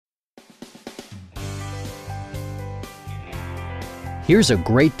Here's a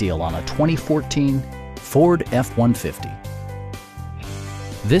great deal on a 2014 Ford F-150.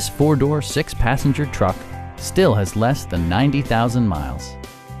 This four-door, six-passenger truck still has less than 90,000 miles.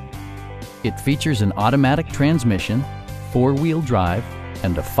 It features an automatic transmission, four-wheel drive,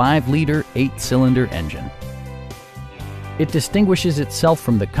 and a 5-liter, 8-cylinder engine. It distinguishes itself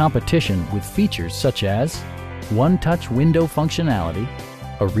from the competition with features such as one-touch window functionality,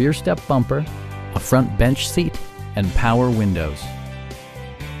 a rear step bumper, a front bench seat, and power windows.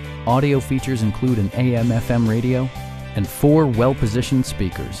 Audio features include an AM/FM radio and 4 well-positioned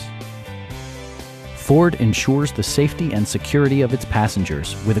speakers. Ford ensures the safety and security of its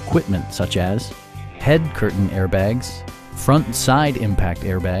passengers with equipment such as head curtain airbags, front and side impact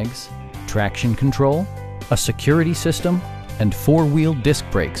airbags, traction control, a security system, and 4-wheel disc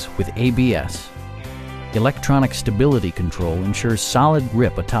brakes with ABS. Electronic stability control ensures solid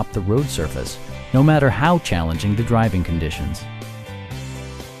grip atop the road surface, no matter how challenging the driving conditions.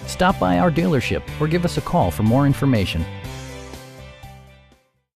 Stop by our dealership or give us a call for more information.